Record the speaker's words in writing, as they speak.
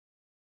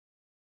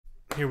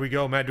Here we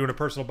go. Matt doing a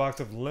personal box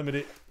of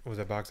limited. What was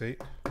that, box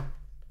 8?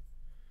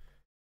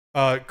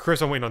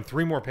 Chris, I'm waiting on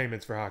 3 more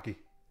payments for hockey.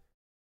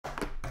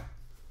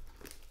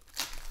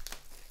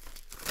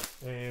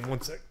 And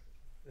 1 sec.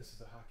 This is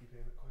the hockey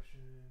payment question.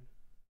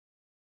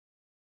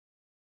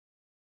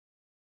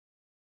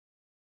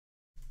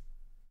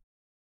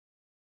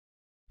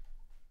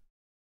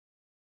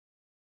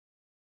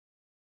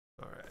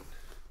 All right.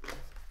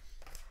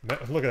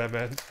 Matt, look at that,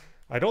 man.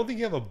 I don't think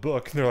you have a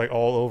book. They're like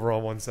all over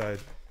on one side.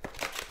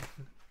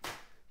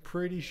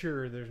 Pretty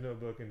sure there's no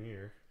book in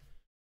here.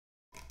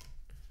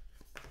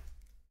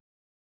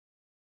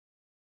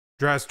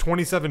 Draws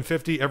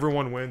 27.50.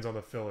 Everyone wins on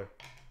the filler.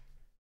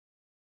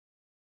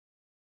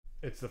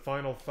 It's the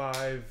final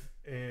 5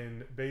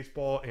 in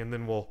baseball, and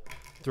then we'll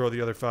throw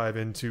the other 5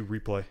 into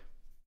replay.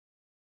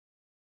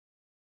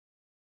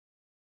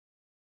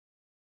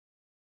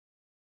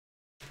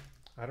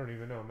 I don't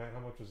even know, Matt.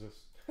 How much was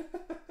this?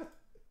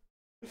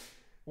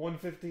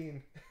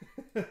 $115.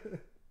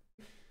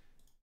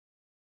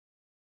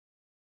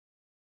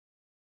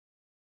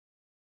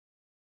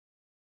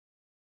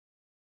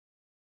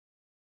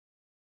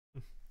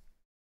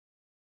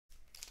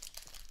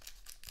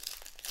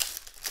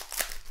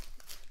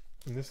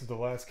 And this is the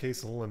last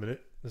case of limited.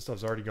 This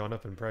stuff's already gone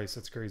up in price.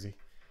 That's crazy.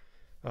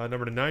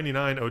 Number to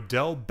 99,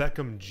 Odell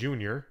Beckham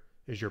Jr.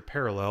 is your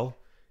parallel.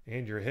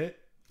 And your hit,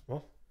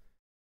 well,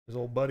 his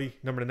old buddy.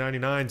 Number to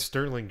 99,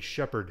 Sterling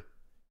Shepard.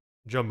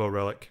 Jumbo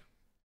relic.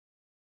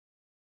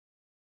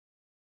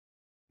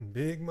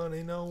 Big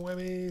money, no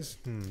whammies.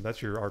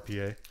 That's your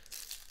RPA.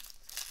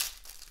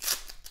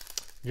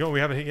 You know what we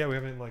haven't hit yet? We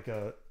haven't like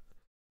a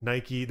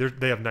Nike.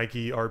 They have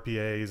Nike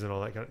RPAs and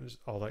all that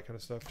kind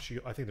of stuff.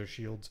 I think they're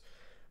shields.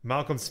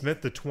 Malcolm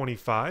Smith, the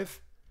 25,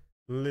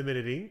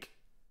 limited ink.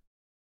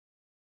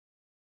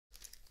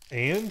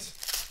 And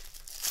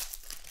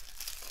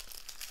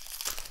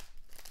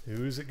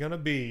who's it gonna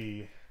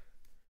be?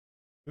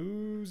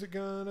 Who's it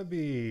gonna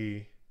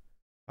be?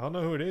 I don't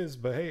know who it is,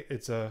 but hey,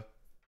 it's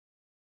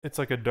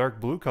like a dark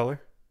blue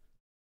color.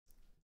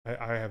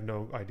 I have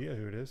no idea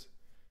who it is.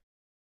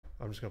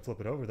 I'm just gonna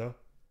flip it over though.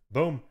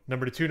 Boom,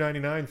 number to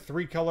 299,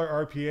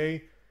 3-color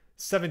RPA,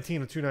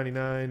 17 of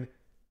 299,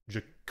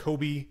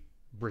 Jacoby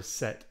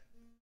Brissett.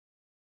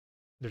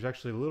 There's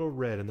actually a little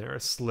red in there, a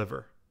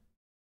sliver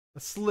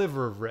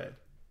of red.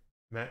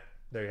 Matt,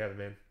 there you have it,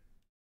 man.